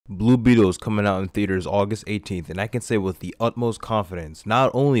Blue Beetle is coming out in theaters August 18th, and I can say with the utmost confidence, not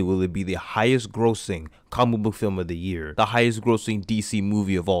only will it be the highest grossing comic book film of the year, the highest grossing DC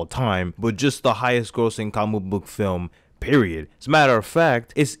movie of all time, but just the highest grossing comic book film period. As a matter of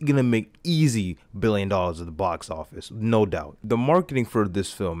fact, it's gonna make easy $1 billion at the box office, no doubt. The marketing for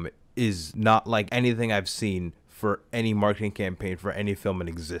this film is not like anything I've seen for any marketing campaign for any film in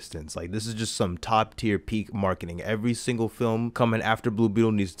existence. Like, this is just some top tier peak marketing. Every single film coming after Blue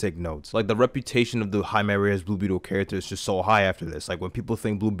Beetle needs to take notes. Like, the reputation of the Jaime Reyes Blue Beetle character is just so high after this. Like, when people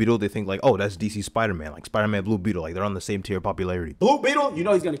think Blue Beetle, they think like, oh, that's DC Spider-Man. Like, Spider-Man, Blue Beetle, like they're on the same tier of popularity. Blue Beetle, you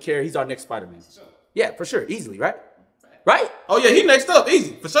know he's gonna carry. He's our next Spider-Man. Sure. Yeah, for sure, easily, right? Oh yeah, he next up,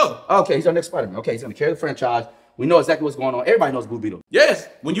 easy, for sure. Okay, he's our next Spider-Man. Okay, he's gonna carry the franchise. We know exactly what's going on. Everybody knows Blue Beetle. Yes,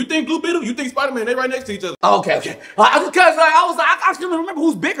 when you think Blue Beetle, you think Spider-Man. They right next to each other. Okay. I couldn't remember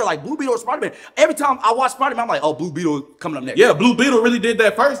who's bigger, like Blue Beetle or Spider-Man. Every time I watch Spider-Man, I'm like, oh, Blue Beetle coming up next. Yeah, Blue Beetle really did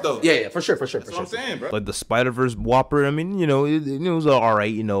that first, though. Yeah, for sure. That's what I'm saying, bro. Like the Spider-Verse Whopper, I mean, you know, it was all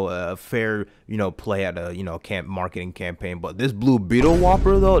right, you know, a fair, you know, play at a, you know, marketing campaign. But this Blue Beetle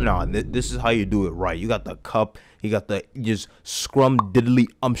Whopper, though, nah, this is how you do it right. You got the cup. You got the just scrum diddly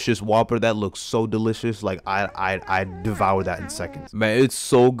umptious Whopper that looks so delicious. Like I devour that in seconds. Man, it's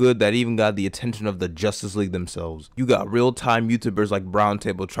so good that it even got the attention of the Justice League themselves. You got real-time YouTubers like Brown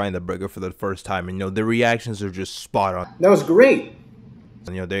Table trying the burger for the first time, and you know their reactions are just spot on. That was great.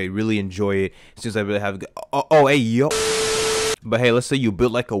 And, you know, they really enjoy it. It seems like they have oh hey yo. But hey, let's say you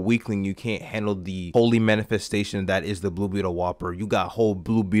built like a weakling, you can't handle the holy manifestation that is the Blue Beetle Whopper. You got whole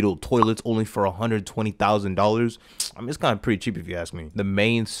Blue Beetle toilets only for $120,000. I mean, it's kind of pretty cheap if you ask me. The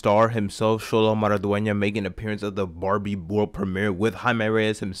main star himself, Xolo Maradueña, making an appearance at the Barbie world premiere with Jaime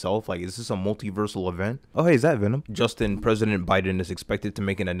Reyes himself. Like, is this a multiversal event? Oh, hey, is that Venom? President Biden is expected to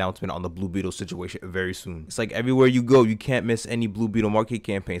make an announcement on the Blue Beetle situation very soon. It's like everywhere you go, you can't miss any Blue Beetle market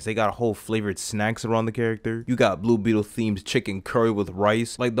campaigns. They got whole flavored snacks around the character. You got Blue Beetle themed chicken curry with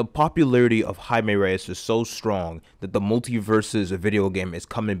rice. Like, the popularity of Jaime Reyes is so strong that the Multiverses video game is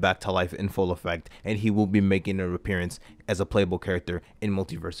coming back to life in full effect, and he will be making an appearance as a playable character in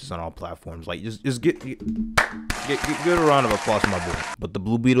Multiverses on all platforms. Like, just get a round of applause for my boy. But the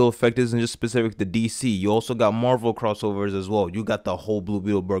Blue Beetle effect isn't just specific to DC. You also got Marvel crossovers as well. You got the whole Blue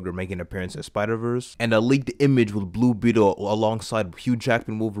Beetle burger making an appearance in Spider-Verse, and a leaked image with Blue Beetle alongside Hugh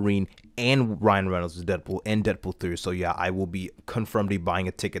Jackman Wolverine and Ryan Reynolds as Deadpool and Deadpool 3. So yeah, I will be confirmed buying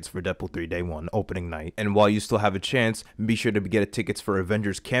tickets for Deadpool 3 day one, opening night. And while you still have a chance, be sure to get tickets for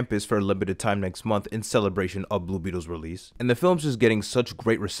Avengers Campus for a limited time next month in celebration of Blue Beetle's release. And the film's just getting such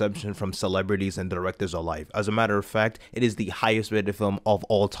great reception from celebrities and directors alike. As a matter of fact, it is the highest rated film of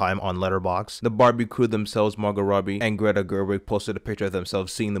all time on Letterboxd. The Barbie crew themselves, Margot Robbie and Greta Gerwig, posted a picture of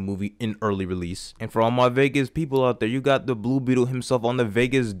themselves seeing the movie in early release. And for all my Vegas people out there, you got the Blue Beetle himself on the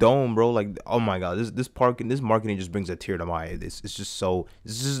Vegas Dome, bro. Like, oh my god, this marketing just brings a tear to my eye. It's just so,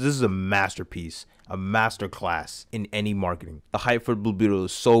 this is a masterpiece, a master class in any marketing. The hype for Blue Beetle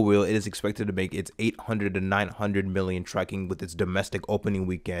is so real. It is expected to make its 800 to 900 million tracking with its domestic opening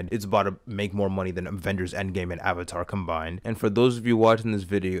weekend. It's about to make more money than Avengers Endgame and Avatar combined. And for those of you watching this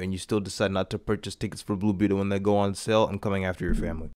video and you still decide not to purchase tickets for Blue Beetle when they go on sale, I'm coming after your family.